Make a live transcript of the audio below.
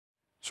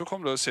så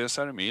kom då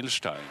César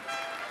Milstein.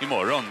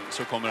 Imorgon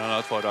så kommer han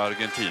att vara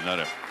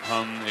argentinare.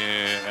 Han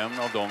är en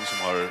av dem som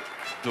har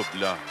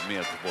dubbla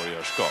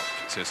medborgarskap.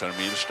 César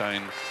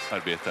Milstein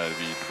arbetar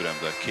vid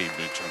berömda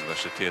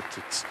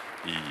Cambridge-universitetet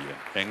i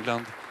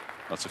England,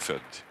 alltså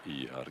född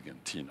i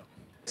Argentina.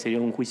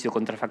 Sería un juicio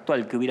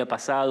contrafactual que hubiera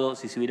pasado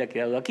si se hubiera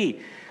quedado aquí.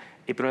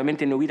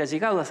 Probablemente no hubiera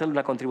llegado a hacer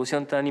una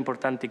contribución tan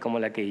importante como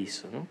la que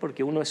hizo, ¿no?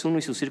 Porque uno es uno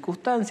y sus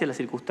circunstancias, las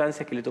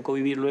circunstancias que le tocó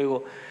vivir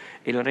luego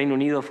en el Reino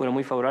Unido fueron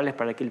muy favorables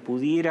para que él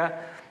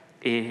pudiera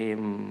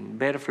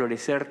ver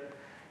florecer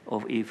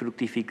y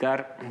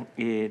fructificar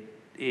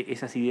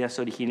esas ideas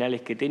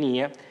originales que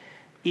tenía.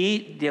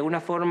 Y de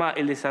alguna forma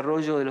el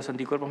desarrollo de los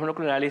anticuerpos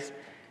monoclonales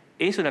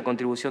es una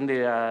contribución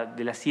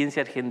de la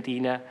ciencia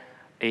argentina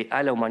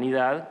a la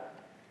humanidad,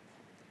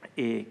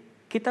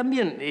 que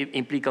también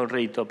implica un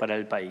rédito para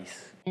el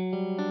país.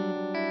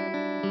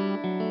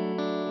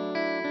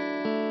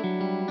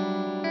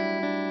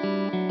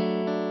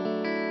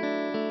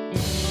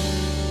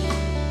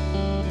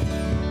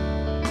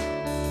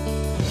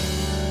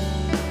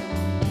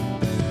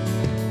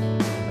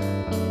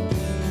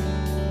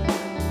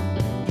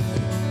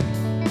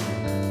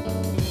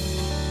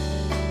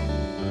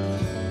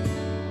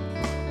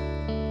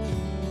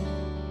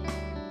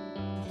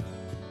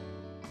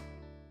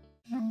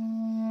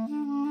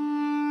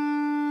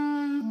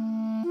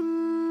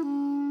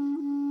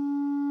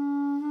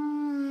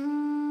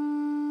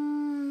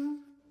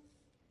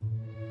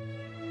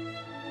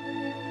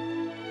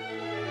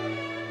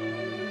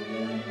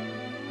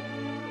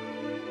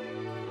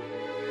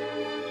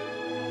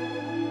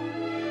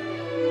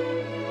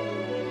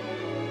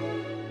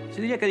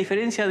 Yo diría que a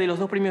diferencia de los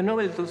dos premios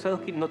Nobel,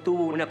 Sadowski no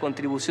tuvo una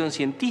contribución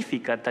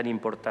científica tan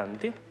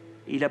importante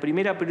y la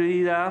primera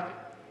prioridad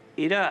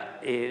era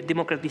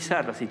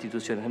democratizar las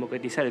instituciones,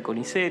 democratizar el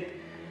CONICET.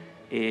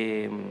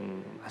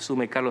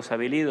 Asume Carlos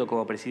Aveledo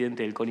como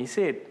presidente del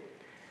CONICET.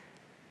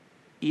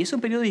 Y es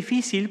un periodo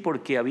difícil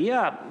porque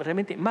había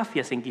realmente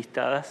mafias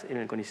enquistadas en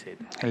el CONICET.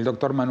 El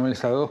doctor Manuel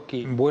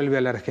Sadowski vuelve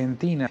a la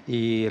Argentina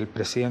y el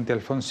presidente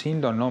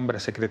Alfonsín lo nombra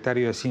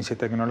secretario de Ciencia y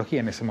Tecnología.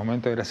 En ese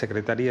momento era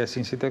Secretaría de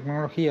Ciencia y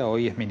Tecnología,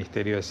 hoy es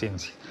Ministerio de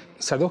Ciencia.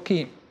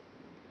 Sadowski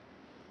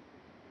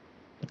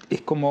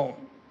es como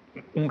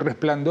un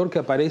resplandor que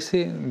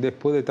aparece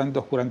después de tanto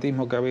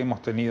oscurantismo que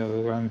habíamos tenido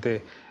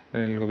durante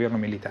el gobierno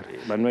militar.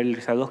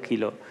 Manuel Sadowski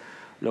lo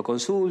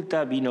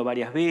consulta, vino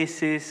varias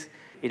veces.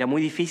 Era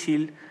muy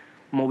difícil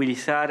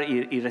movilizar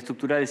y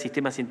reestructurar el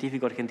sistema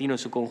científico argentino en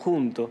su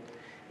conjunto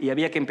y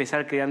había que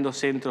empezar creando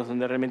centros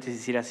donde realmente se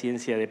hiciera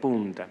ciencia de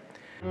punta.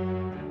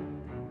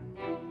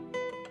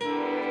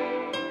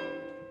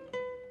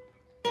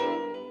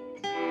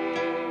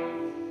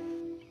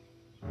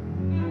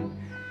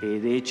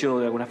 De hecho,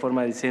 de alguna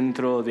forma, el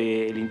centro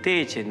del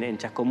INTECH en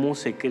Chascomús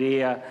se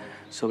crea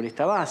sobre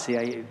esta base.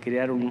 Hay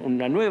crear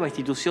una nueva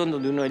institución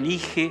donde uno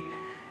elige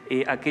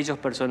aquellos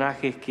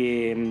personajes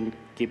que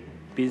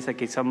piensa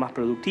que son más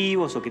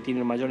productivos o que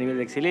tienen un mayor nivel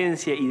de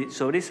excelencia y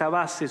sobre esa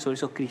base, sobre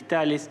esos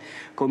cristales,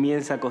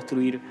 comienza a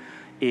construir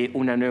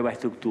una nueva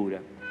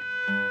estructura.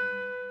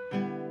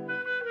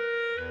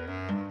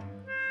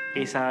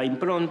 Esa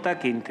impronta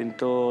que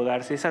intentó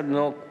dar César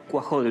no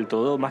cuajó del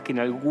todo, más que en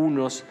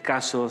algunos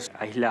casos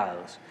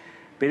aislados.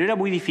 Pero era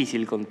muy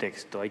difícil el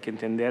contexto. Hay que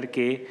entender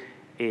que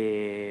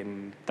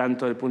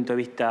tanto desde el punto de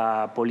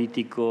vista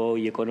político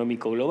y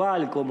económico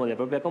global como de la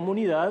propia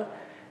comunidad,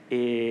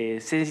 se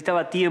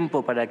necesitaba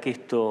tiempo para que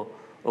esto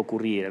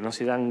ocurriera. No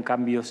se dan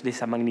cambios de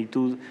esa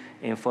magnitud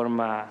en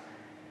forma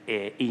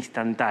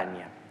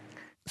instantánea.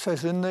 So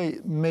in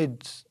the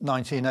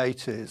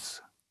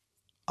mid-1980s,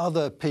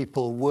 other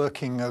people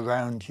working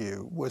around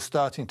you were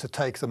starting to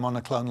take the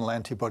monoclonal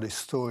antibody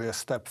story a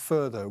step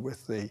further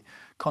with the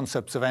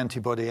concepts of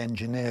antibody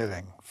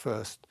engineering.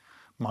 First,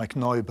 Mike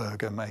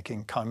Neuberger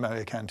making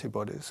chimeric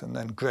antibodies, and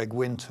then Greg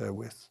Winter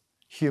with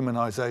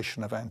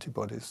humanization of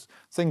antibodies,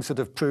 things that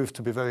have proved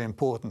to be very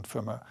important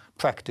from a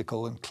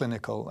practical and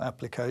clinical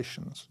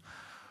applications.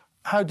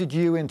 How did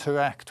you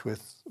interact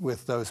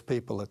with those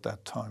people at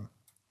that time?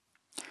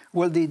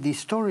 Well, the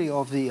story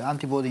of the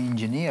antibody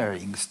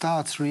engineering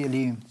starts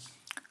really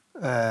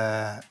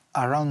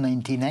around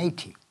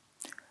 1980.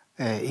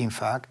 In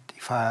fact,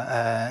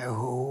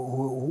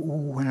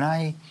 when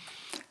I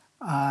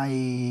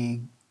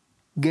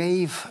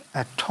gave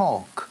a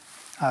talk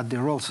at the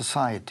Royal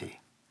Society,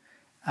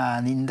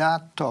 and in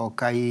that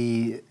talk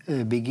I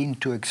begin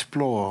to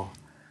explore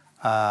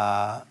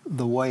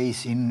the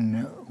ways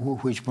in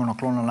which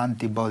monoclonal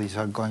antibodies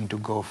are going to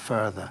go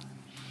further.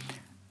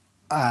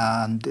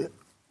 And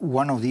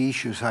one of the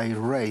issues I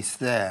raised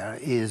there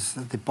is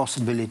the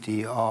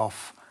possibility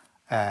of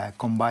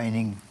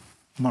combining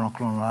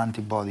monoclonal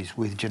antibodies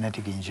with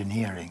genetic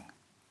engineering.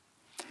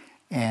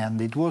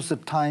 And it was the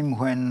time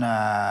when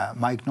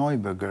Mike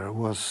Neuberger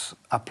was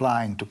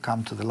applying to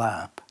come to the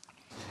lab.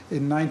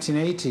 In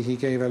 1980, he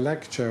gave a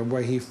lecture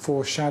where he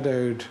foresaw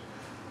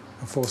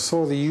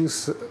the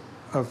use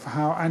of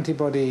how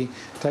antibody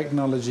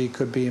technology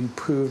could be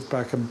improved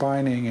by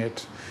combining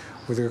it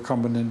with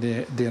recombinant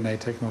DNA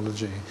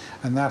technology,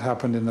 and that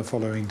happened in the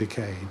following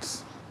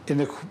decades. In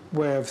the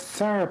way of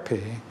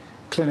therapy,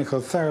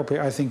 clinical therapy,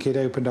 I think it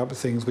opened up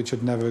things which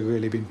had never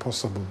really been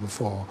possible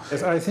before.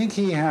 I think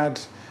he had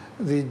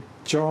the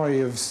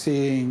joy of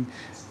seeing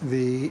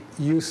the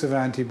use of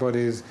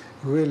antibodies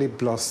really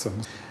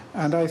blossom.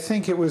 And I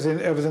think it was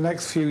over the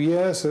next few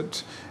years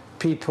that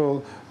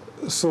people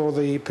saw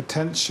the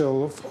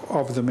potential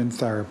of them in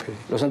therapy.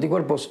 Los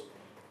anticuerpos,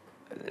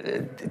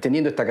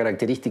 teniendo esta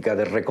característica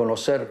de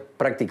reconocer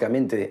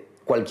prácticamente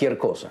cualquier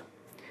cosa.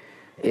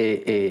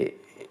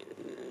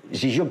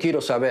 Si yo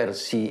quiero saber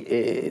si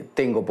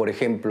tengo, por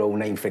ejemplo,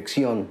 una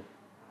infección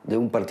de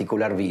un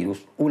particular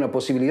virus, una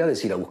posibilidad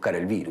es ir a buscar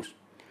el virus.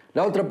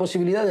 La otra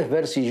posibilidad es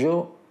ver si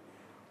yo,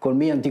 con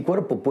mi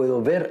anticuerpo,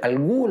 puedo ver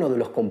alguno de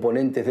los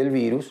componentes del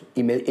virus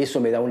y eso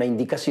me da una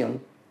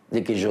indicación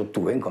de que yo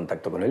tuve en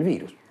contacto con el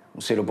virus.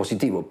 Un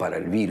seropositivo para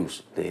el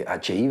virus de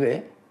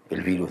HIV,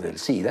 el virus del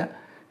SIDA,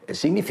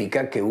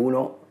 significa que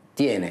uno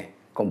tiene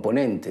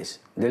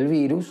componentes del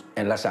virus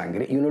en la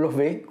sangre y uno los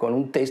ve con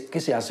un test que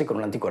se hace con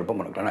un anticuerpo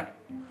monoclonal.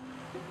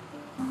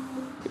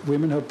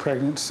 Women who are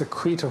pregnant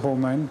secrete a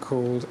hormone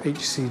called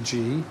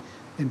HCG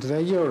into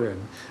their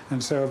urine,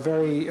 and so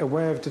a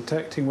way of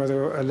detecting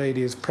whether a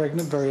lady is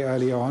pregnant very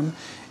early on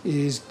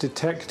is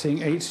detecting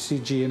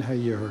HCG in her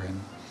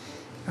urine.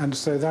 And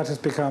so that has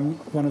become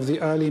one of the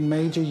early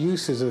major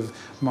uses of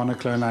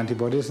monoclonal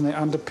antibodies, and they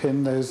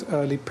underpin those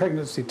early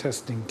pregnancy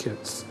testing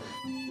kits.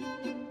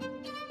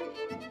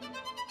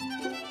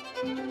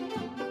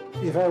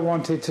 If I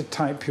wanted to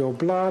type your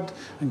blood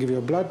and give you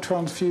a blood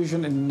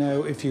transfusion and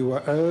know if you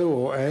were O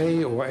or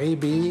A or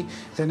AB,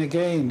 then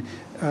again,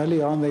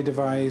 early on they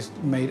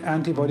made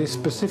antibodies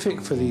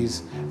specific for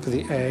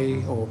the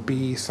A or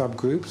B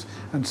subgroups,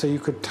 and so you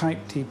could type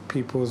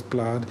people's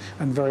blood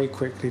and very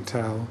quickly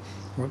tell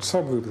what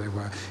subgroup they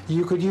were.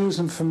 You could use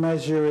them for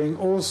measuring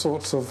all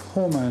sorts of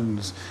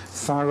hormones,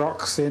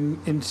 thyroxine,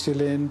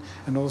 insulin,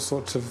 and all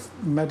sorts of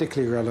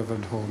medically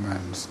relevant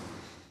hormones.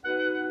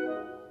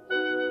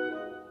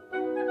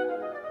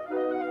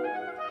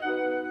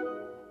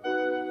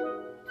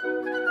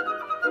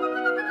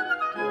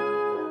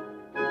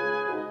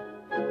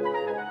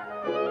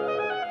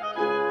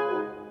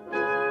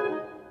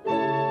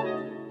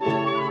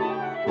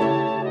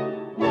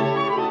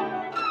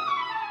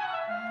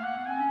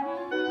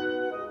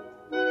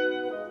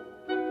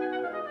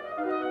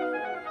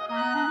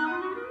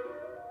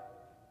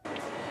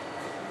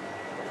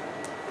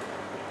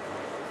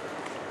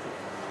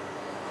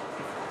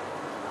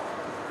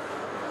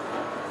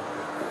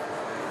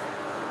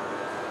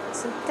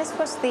 So this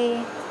was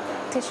the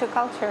tissue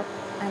culture,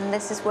 and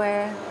this is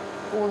where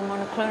all the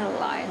monoclonal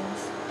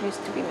lines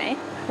used to be made.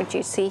 What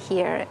you see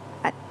here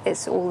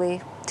is all the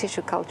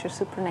tissue culture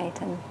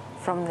supernatant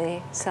from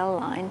the cell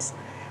lines,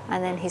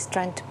 and then he's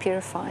trying to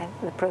purify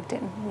the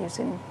protein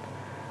using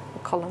a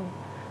column.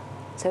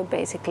 So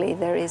basically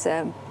there is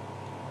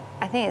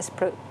I think it's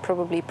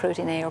probably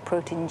protein A or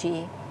protein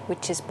G,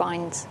 which just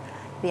binds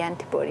the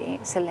antibody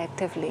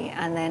selectively,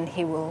 and then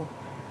he will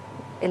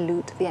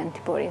elute the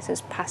antibody, so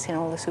it's passing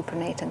all the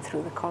supernatant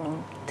through the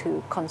column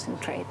to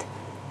concentrate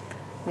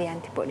the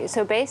antibody.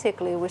 So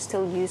basically we're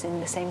still using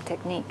the same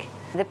technique.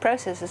 The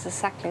process is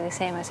exactly the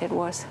same as it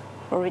was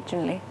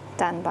originally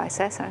done by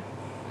César.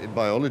 In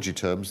biology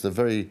terms, the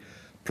very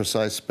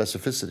precise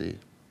specificity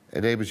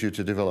enables you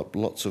to develop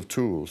lots of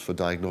tools for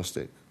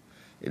diagnostic.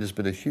 It has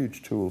been a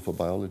huge tool for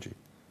biology.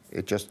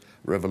 It just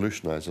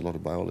revolutionized a lot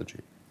of biology.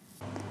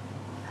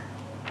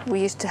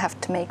 We used to have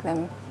to make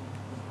them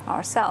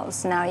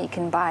ourselves. Now you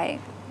can buy,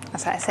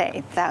 as I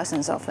say,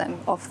 thousands of them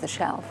off the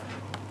shelf.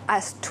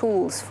 As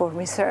tools for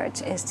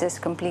research, it's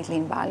just completely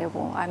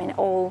invaluable. I mean,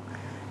 all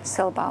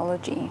cell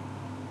biology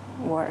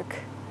work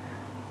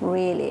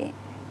really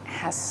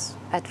has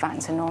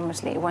advanced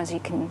enormously once you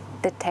can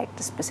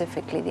detect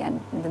specifically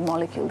the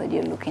molecule that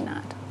you're looking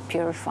at,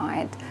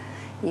 purify it.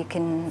 You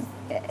can,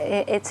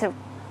 it's an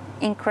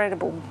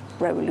incredible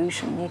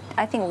revolution.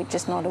 I think we're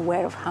just not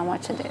aware of how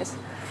much it is.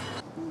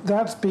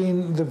 That's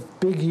been the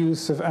big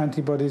use of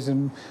antibodies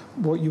in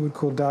what you would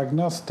call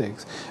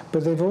diagnostics,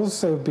 but they've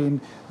also been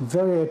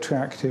very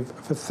attractive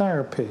for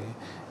therapy.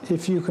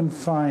 If you can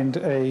find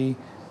a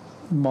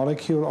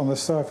molecule on the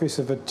surface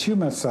of a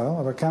tumor cell,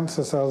 of a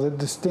cancer cell, that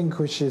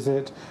distinguishes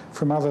it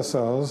from other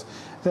cells,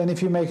 then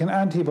if you make an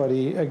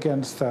antibody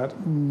against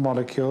that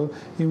molecule,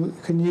 you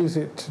can use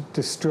it to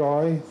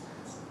destroy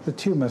the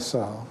tumor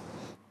cell.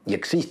 Y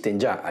existen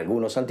ya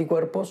algunos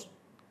anticuerpos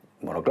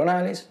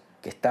monoclonales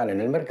que están en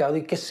el mercado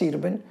y que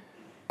sirven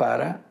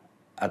para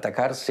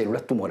atacar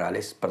células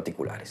tumorales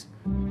particulares.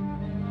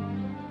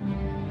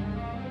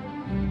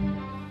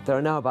 There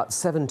are now about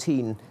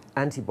 17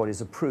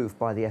 antibodies approved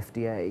by the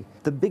FDA.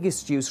 The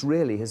biggest use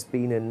really has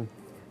been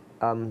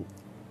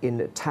in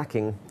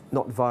attacking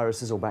not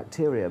viruses or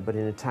bacteria, but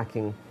in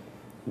attacking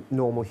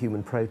normal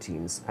human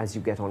proteins as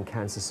you get on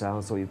cancer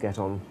cells or you get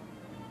on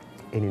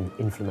in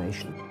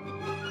inflammation.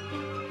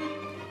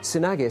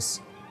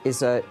 Synagis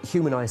is a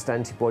humanized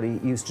antibody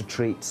used to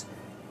treat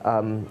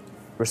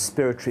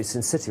respiratory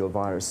syncytial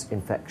virus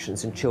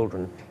infections in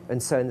children.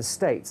 And so in the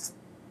States,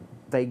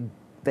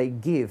 they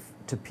give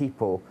to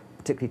people,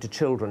 particularly to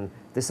children,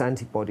 this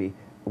antibody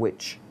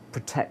which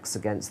protects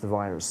against the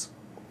virus.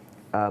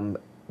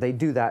 They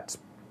do that,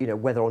 you know,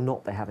 whether or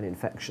not they have an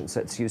infection, so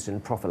it's used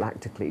in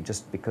prophylactically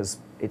just because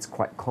it's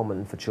quite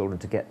common for children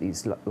to get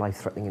these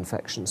life-threatening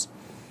infections.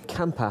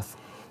 Campath,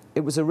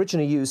 it was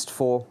originally used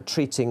for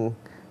treating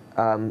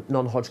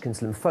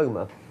non-Hodgkin's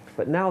lymphoma,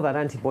 but now that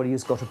antibody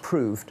has got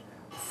approved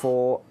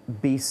for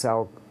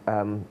B-cell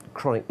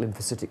chronic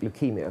lymphocytic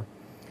leukemia,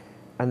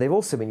 and they've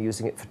also been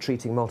using it for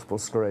treating multiple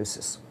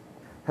sclerosis.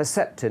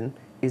 Herceptin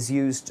is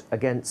used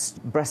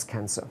against breast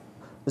cancer.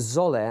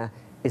 Xolair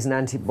is an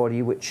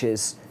antibody which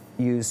is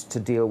used to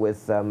deal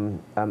with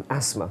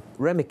asthma.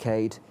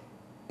 Remicade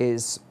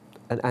is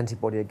an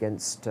antibody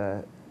against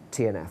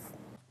TNF.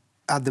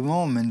 At the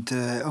moment,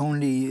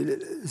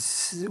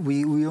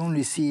 we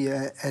only see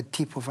a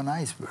tip of an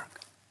iceberg.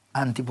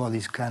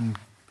 Antibodies can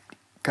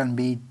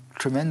be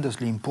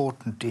tremendously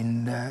important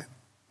in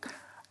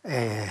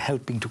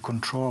helping to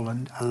control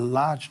a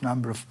large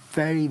number of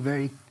very,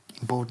 very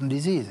important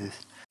diseases.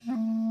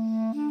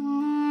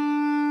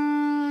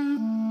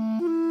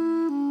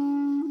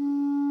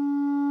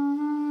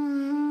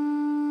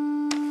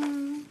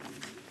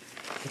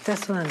 Estas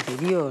son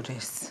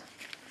anteriores,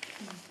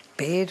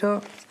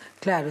 pero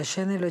claro,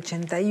 ya en el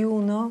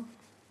 81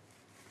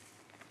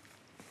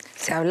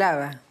 se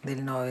hablaba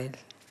del Nobel,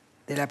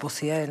 de la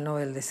posibilidad del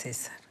Nobel de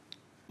César.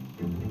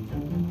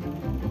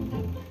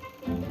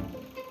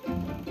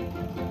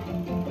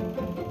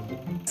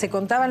 Se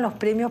contaban los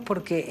premios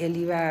porque él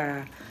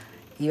iba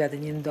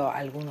teniendo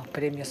algunos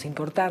premios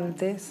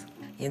importantes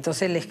y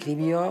entonces le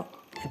escribió,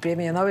 el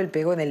premio Nobel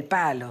pegó en el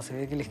palo, se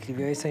ve que le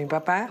escribió eso a mi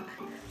papá.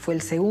 Fue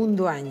el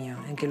segundo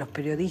año en que los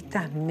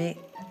periodistas me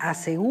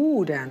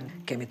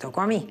aseguran que me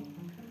tocó a mí.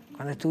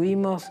 Cuando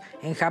estuvimos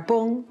en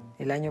Japón,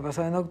 el año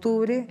pasado en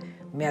octubre,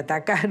 me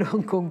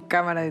atacaron con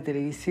cámara de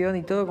televisión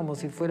y todo como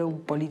si fuera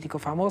un político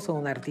famoso,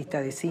 un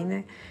artista de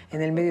cine,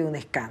 en el medio de un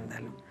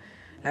escándalo.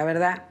 La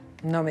verdad,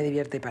 no me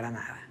divierte para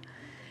nada.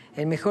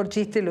 El mejor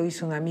chiste lo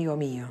hizo un amigo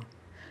mío.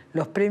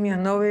 Los premios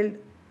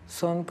Nobel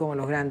son como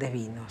los grandes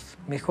vinos.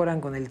 Mejoran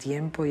con el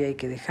tiempo y hay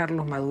que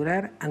dejarlos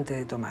madurar antes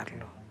de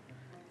tomarlos.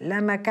 La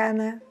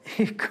macana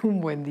es que un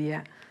buen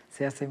día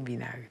se hace en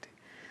vinagre.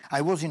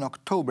 I was in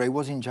October, I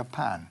was in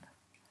Japan,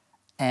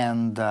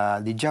 and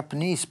the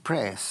Japanese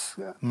press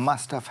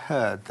must have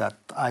heard that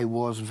I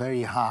was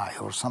very high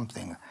or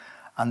something,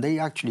 and they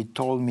actually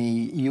told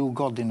me, "You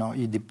got the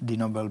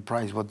Nobel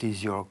Prize. What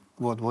is your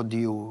what do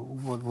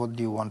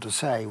you want to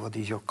say? What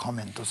is your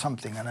comment or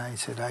something?" And I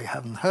said, "I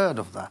haven't heard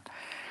of that."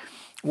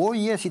 "Oh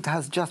yes, it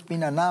has just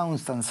been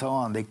announced," and so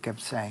on. They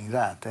kept saying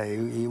that.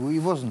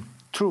 It wasn't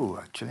true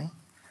actually.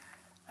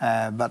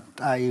 But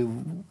I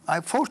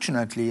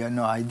fortunately, you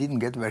know, I didn't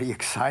get very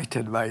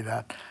excited by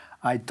that.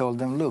 I told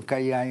them, look,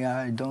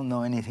 I don't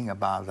know anything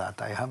about that.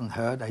 I haven't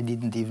heard. I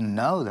didn't even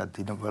know that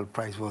the Nobel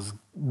Prize was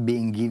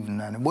being given.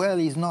 And well,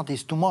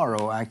 it's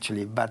tomorrow,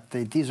 actually, but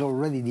it is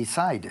already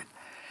decided.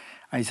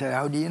 I said,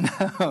 how do you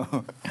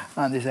know?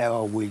 And they say,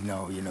 oh, we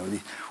know, you know,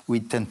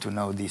 we tend to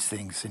know these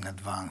things in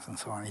advance and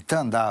so on. It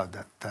turned out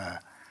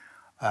that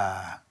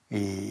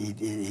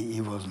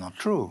it was not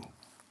true.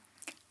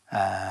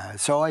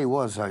 So I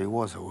was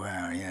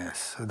aware,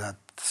 yes, that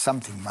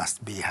something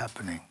must be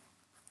happening.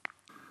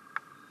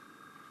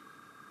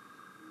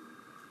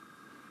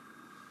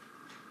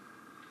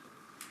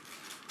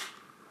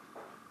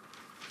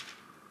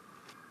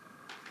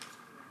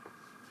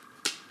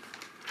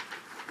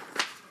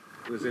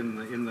 It was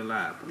in the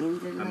lab,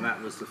 and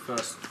that was the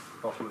first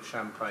bottle of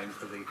champagne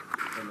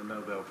when the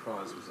Nobel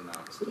Prize was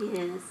announced.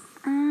 Yes.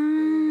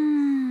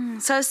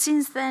 So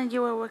since then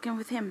you were working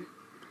with him?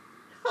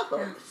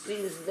 Oh,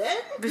 since then?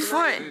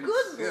 Before? My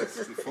goodness.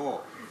 Yes,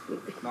 before.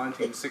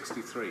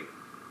 1963,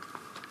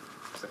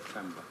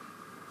 September.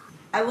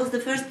 I was the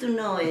first to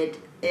know it.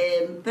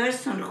 A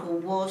person who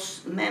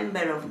was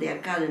member of the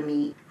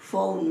academy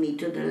phoned me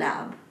to the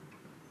lab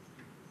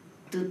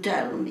to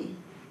tell me.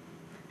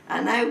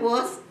 And I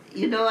was,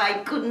 you know,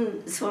 I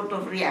couldn't sort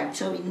of react.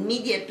 So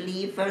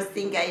immediately, first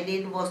thing I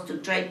did was to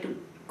try to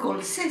call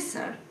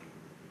César.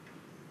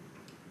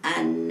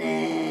 And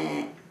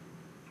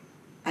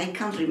I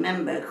can't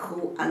remember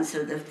who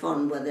answered the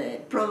phone,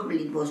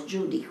 probably it was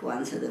Judy who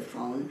answered the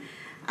phone.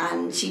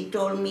 And she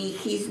told me,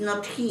 he's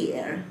not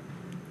here.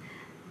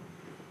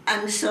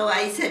 And so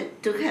I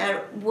said to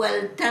her,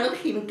 well, tell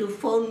him to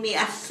phone me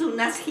as soon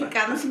as he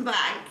comes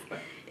back.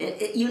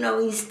 You know,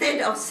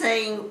 instead of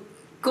saying,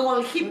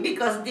 call him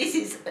because this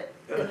is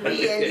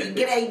really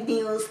great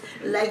news,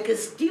 like a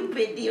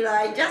stupid, you know,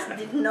 I just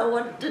didn't know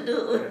what to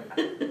do.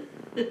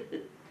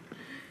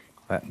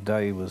 That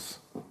day was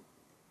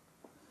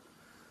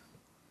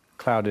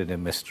clouded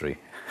in mystery.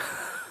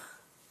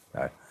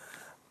 No.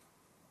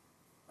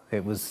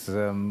 It was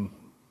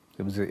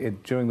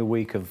during the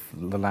week of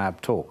the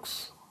lab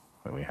talks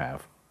that we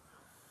have,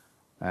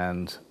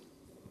 and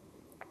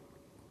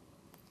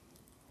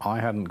I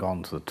hadn't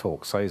gone to the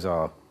talk.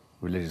 César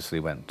religiously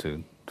went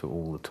to to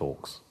all the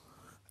talks.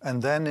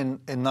 And then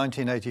in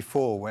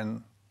 1984,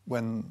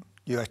 when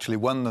you actually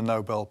won the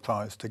Nobel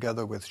Prize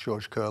together with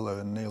George Köhler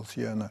and Niels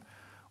Jörner,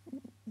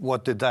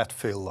 what did that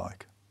feel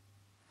like?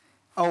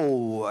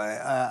 Oh,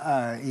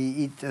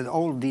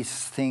 all these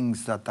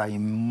things that I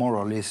more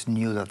or less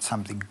knew that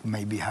something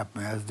may be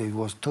happening, as it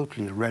was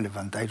totally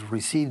irrelevant. I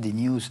received the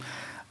news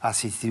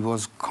as if it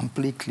was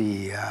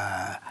completely,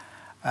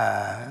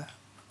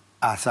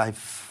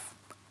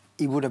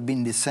 it would have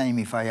been the same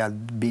if I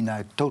had been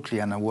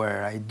totally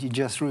unaware. It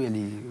just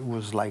really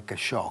was like a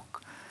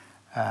shock,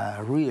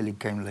 really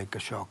came like a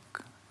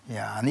shock.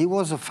 Yeah, and it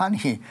was a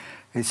funny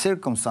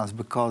circumstance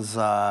because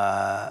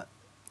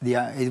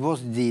it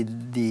was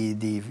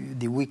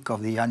the week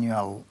of the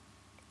annual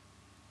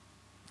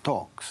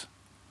talks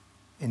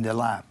in the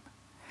lab,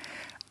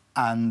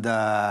 and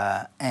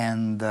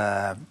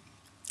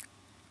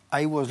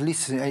I was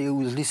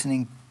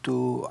listening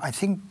to, I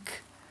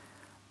think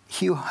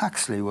Hugh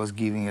Huxley was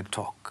giving a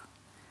talk,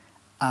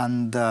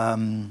 and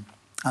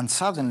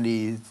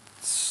suddenly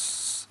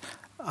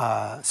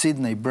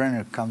Sidney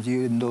Brenner comes,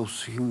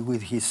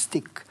 with his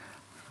stick,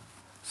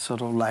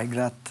 sort of like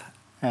that,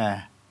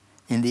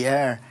 in the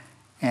air,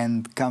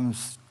 and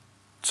comes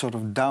sort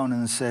of down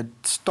and said,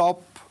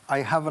 "Stop,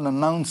 I have an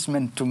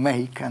announcement to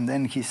make." And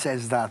then he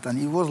says that, and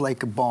it was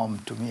like a bomb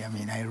to me. I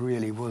mean,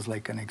 it was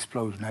like an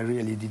explosion. I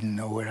really didn't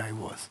know where I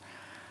was.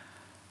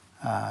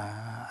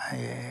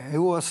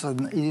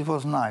 It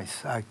was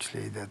nice,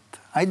 actually, that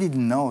I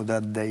didn't know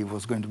that day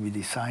was going to be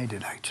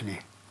decided, actually.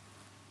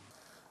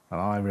 And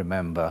I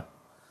remember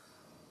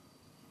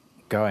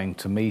going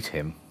to meet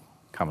him,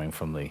 coming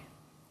from the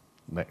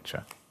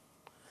lecture.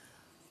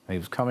 He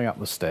was coming up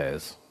the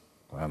stairs,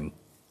 the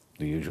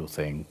usual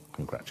thing,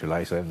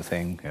 congratulations,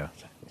 everything. Yeah.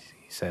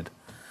 He said,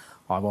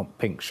 "I want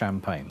pink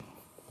champagne."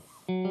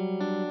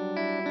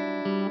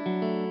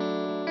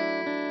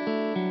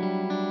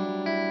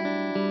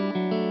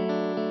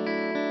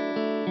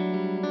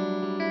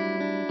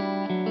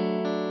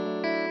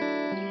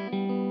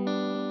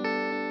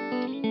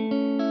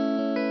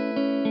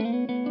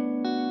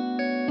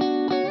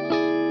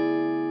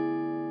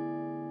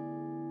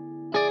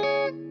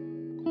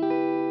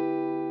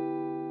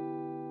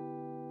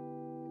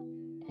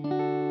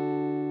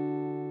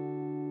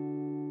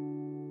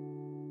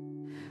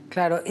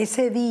 Claro,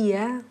 ese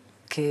día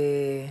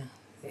que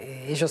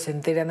ellos se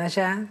enteran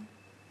allá,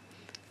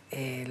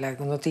 la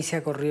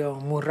noticia corrió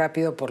muy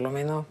rápido, por lo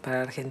menos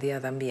para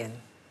Argentina también.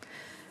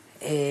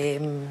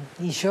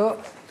 Y yo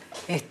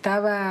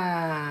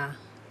estaba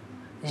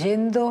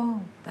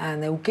yendo a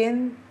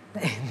Neuquén,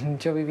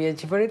 yo vivía en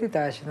Chipolete y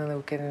estaba yendo a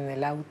Neuquén en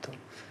el auto.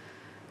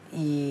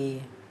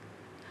 Y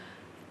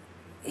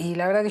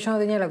la verdad que yo no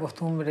tenía la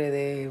costumbre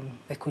de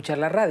escuchar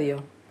la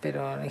radio,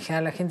 pero en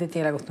general la gente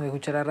tiene la costumbre de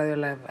escuchar la radio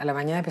a la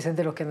mañana,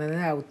 especialmente los que andan en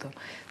el auto.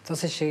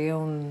 Entonces llegué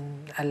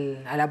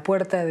a la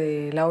puerta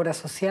de la obra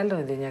social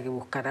donde tenía que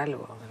buscar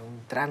algo,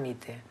 un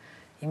trámite,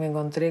 y me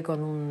encontré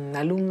con un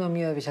alumno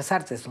mío de Bellas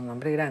Artes, un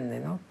hombre grande,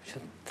 ¿no?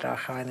 Yo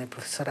trabajaba en el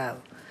profesorado.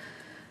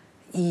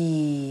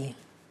 Y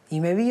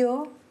me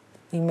vio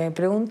y me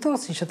preguntó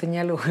si yo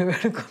tenía algo que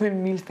ver con el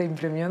Milstein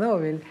Premio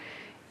Nobel.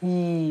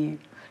 Y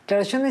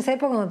claro, yo en esa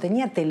época no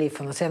tenía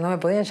teléfono, o sea, no me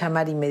podían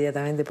llamar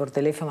inmediatamente por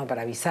teléfono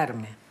para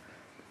avisarme.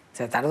 O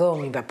sea, tardó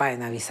mi papá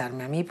en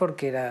avisarme a mí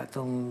porque era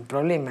todo un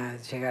problema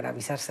llegar a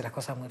avisarse las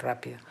cosas muy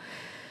rápido.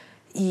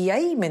 Y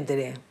ahí me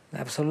enteré,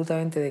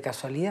 absolutamente de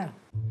casualidad.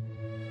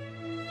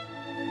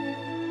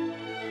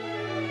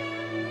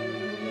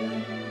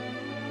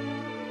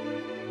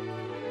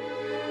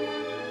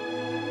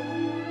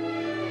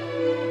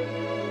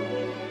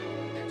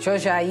 Yo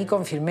ya ahí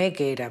confirmé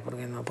que era,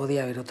 porque no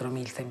podía haber otro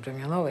Milstein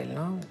Premio Nobel,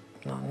 ¿no?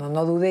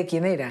 No dudé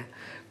quién era,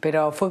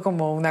 pero fue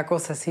como una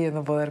cosa así de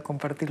no poder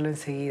compartirlo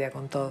enseguida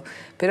con todo.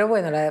 Pero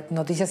bueno, la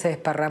noticia se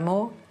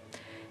desparramó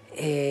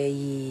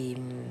y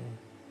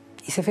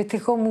se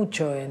festejó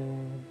mucho.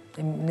 En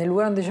el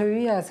lugar donde yo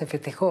vivía se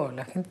festejó,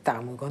 la gente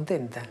estaba muy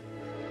contenta.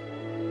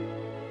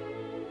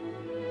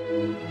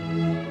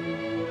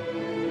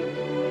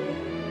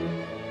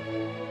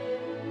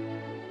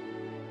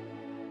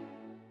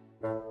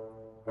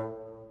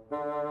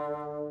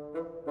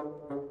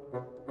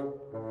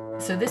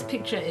 So this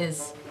picture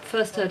is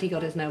first heard he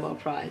got his Nobel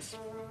Prize.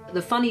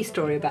 The funny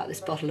story about this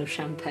bottle of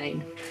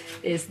champagne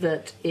is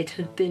that it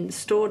had been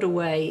stored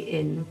away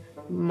in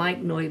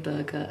Mike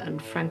Neuberger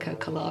and Franco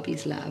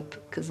Calabi's lab,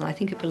 because I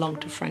think it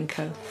belonged to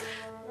Franco.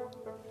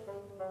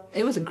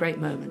 It was a great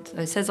moment.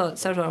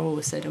 César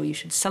always said, "Oh, you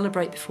should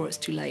celebrate before it's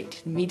too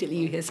late. Immediately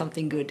you hear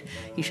something good,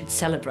 you should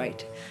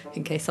celebrate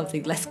in case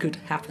something less good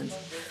happens."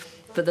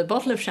 But the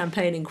bottle of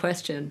champagne in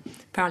question,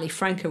 apparently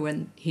Franco,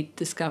 when he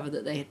discovered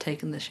that they had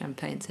taken the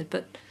champagne, said,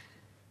 "But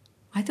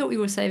I thought we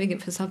were saving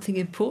it for something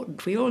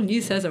important. We all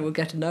knew César would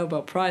get a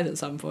Nobel Prize at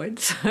some point."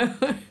 So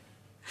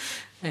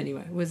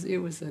anyway, it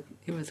was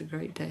a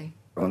great day.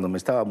 Cuando me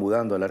estaba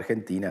mudando a la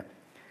Argentina,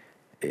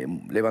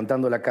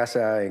 levantando la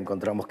casa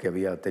encontramos que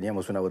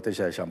teníamos una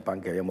botella de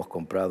champán que habíamos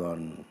comprado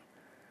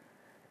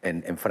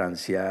en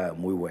Francia,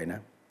 muy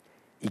buena.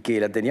 y que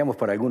la teníamos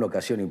para alguna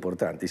ocasión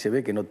importante. Y se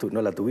ve que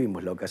no la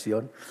tuvimos la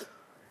ocasión.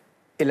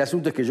 El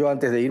asunto es que yo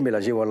antes de irme la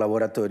llevo al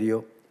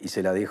laboratorio y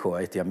se la dejo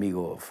a este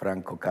amigo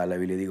Franco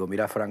Calabi y le digo,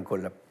 mirá Franco,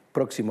 el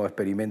próximo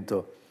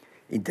experimento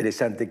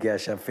interesante que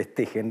haya,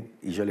 festejen,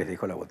 y yo les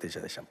dejo la botella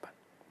de champán.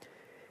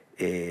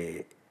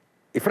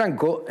 Y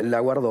Franco la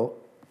guardó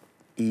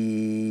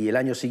y el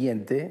año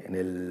siguiente, en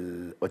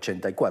el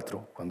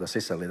 84, cuando a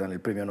César le dan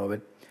el premio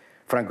Nobel,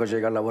 Franco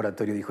llega al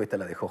laboratorio y dijo, esta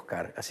la dejó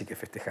Oscar, así que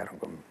festejaron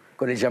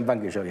con el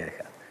champán que yo había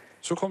dejado.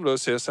 Så kom då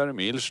César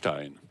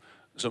Milstein,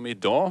 som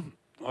idag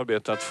har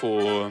bett att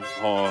få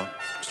ha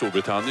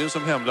Storbritannien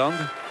som hemland.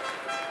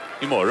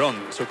 Imorgon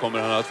så kommer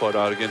han att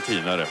vara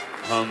argentinare.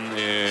 Han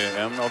är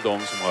en av dem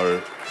som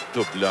har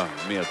dubbla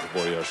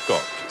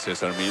medborgarskap.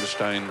 César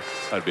Milstein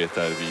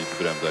arbetar vid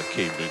berömda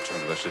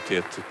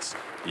Cambridge-universitetet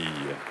i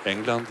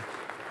England,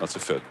 alltså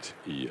född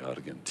i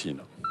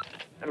Argentina.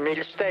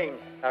 Milstein,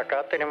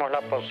 acá tenemos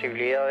la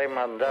posibilidad de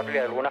mandarle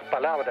algunas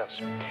palabras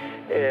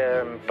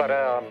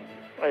para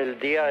el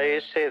día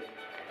ese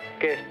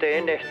que esté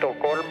en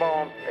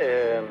Estocolmo.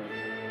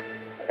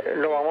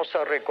 Lo vamos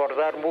a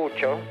recordar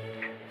mucho.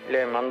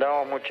 Le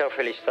mandamos muchas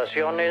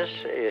felicitaciones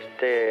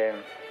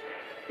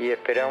y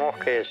esperamos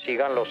que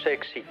sigan los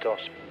éxitos.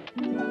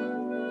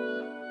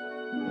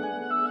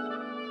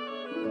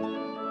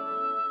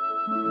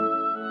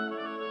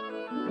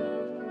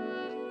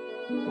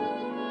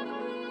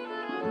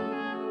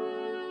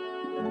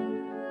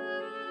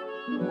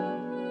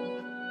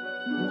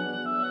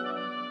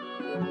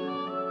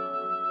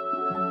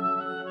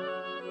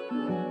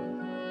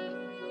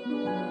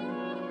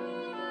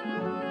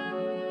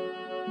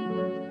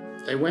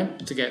 They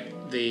went to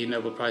get the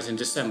Nobel Prize in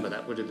December,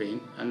 that would have been,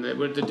 and they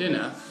were at the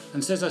dinner,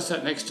 and César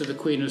sat next to the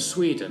Queen of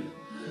Sweden,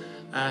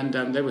 and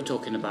they were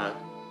talking about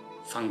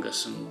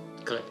fungus and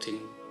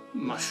collecting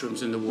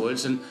mushrooms in the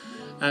woods, and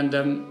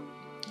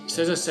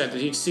César said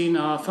that he'd seen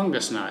our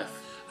fungus knife,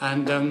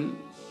 and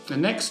the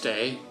next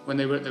day, when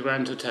they were at the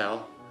Grand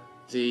Hotel,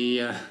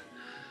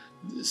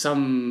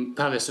 some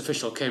palace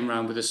official came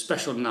round with a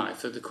special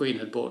knife that the Queen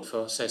had bought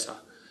for César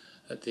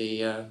at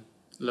the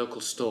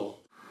local store.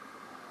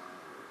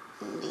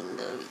 Un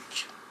lindo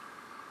bicho.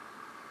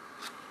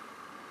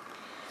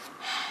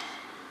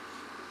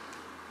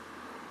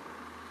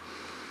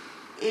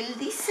 Él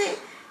dice,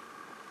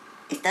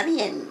 está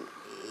bien,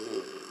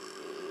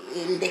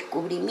 el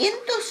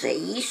descubrimiento se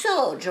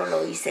hizo, yo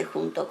lo hice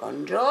junto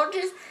con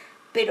Georges,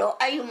 pero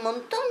hay un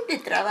montón de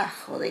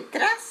trabajo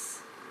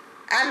detrás,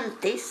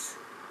 antes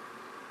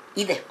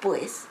y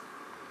después,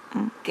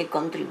 que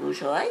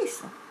contribuyó a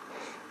eso.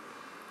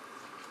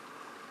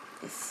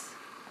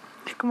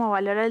 Es como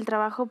valorar el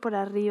trabajo por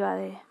arriba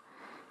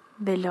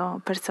de lo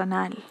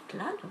personal.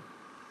 Claro,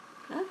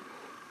 claro.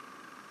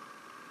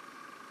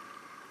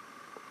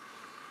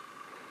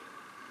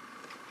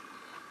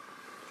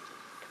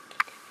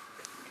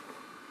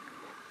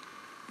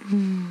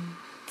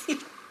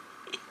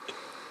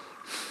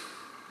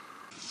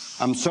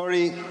 I'm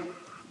sorry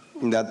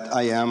that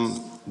I am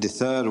the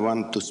third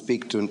one to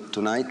speak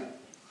tonight,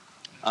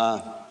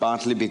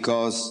 partly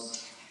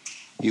because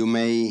you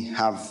may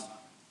have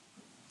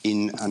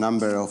in a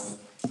number of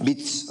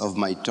bits of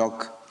my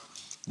talk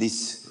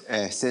this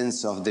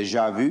sense of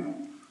déjà vu,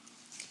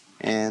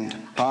 and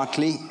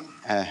partly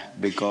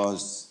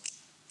because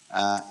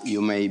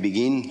you may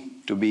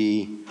begin to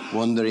be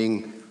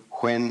wondering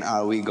when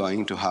are we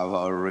going to have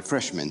our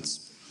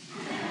refreshments.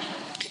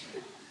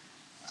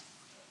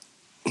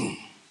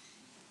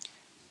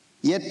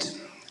 Yet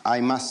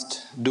I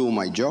must do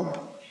my job.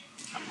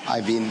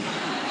 I've been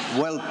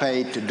well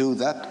paid to do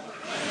that.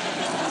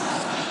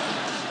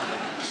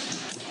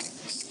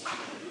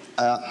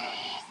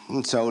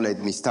 So let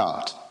me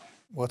start.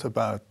 What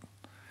about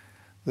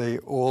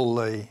all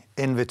the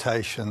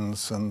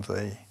invitations and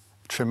the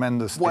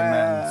tremendous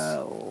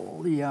demands?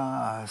 Well,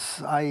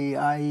 yes,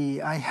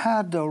 I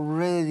had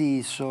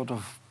already sort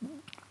of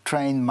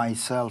trained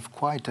myself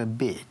quite a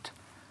bit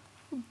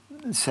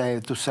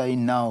to say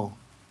no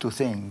to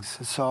things.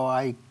 So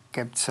I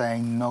kept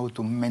saying no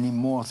to many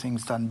more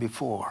things than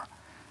before.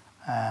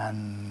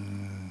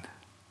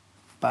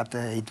 But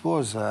it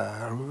was,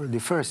 the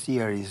first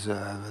year is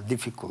a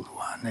difficult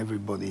one.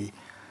 Everybody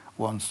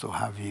wants to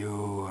have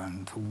you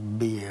and to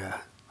be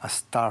a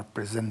star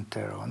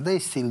presenter, and they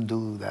still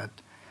do that.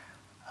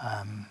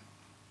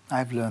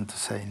 I've learned to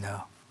say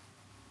no.